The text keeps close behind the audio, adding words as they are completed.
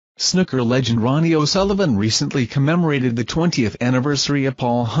Snooker legend Ronnie O'Sullivan recently commemorated the 20th anniversary of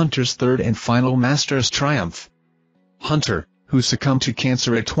Paul Hunter's third and final Masters triumph. Hunter, who succumbed to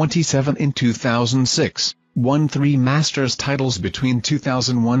cancer at 27 in 2006, won 3 Masters titles between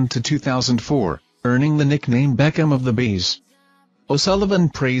 2001 to 2004, earning the nickname Beckham of the Bays. O'Sullivan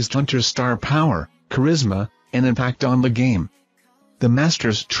praised Hunter's star power, charisma, and impact on the game. The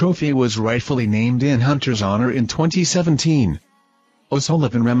Masters trophy was rightfully named in Hunter's honor in 2017.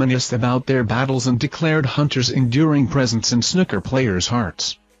 O'Sullivan reminisced about their battles and declared Hunter's enduring presence in snooker players'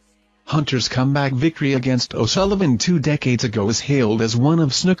 hearts. Hunter's comeback victory against O'Sullivan 2 decades ago is hailed as one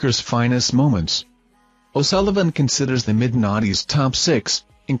of snooker's finest moments. O'Sullivan considers the mid-noughties top 6,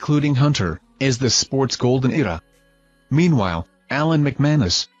 including Hunter, as the sport's golden era. Meanwhile, Alan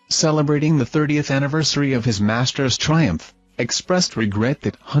McManus, celebrating the 30th anniversary of his Masters triumph, expressed regret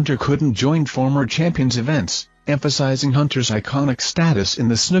that Hunter couldn't join former champions' events, emphasizing Hunter's iconic status in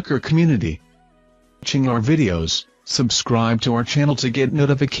the snooker community. Watching our videos, subscribe to our channel to get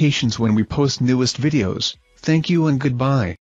notifications when we post newest videos. Thank you and goodbye.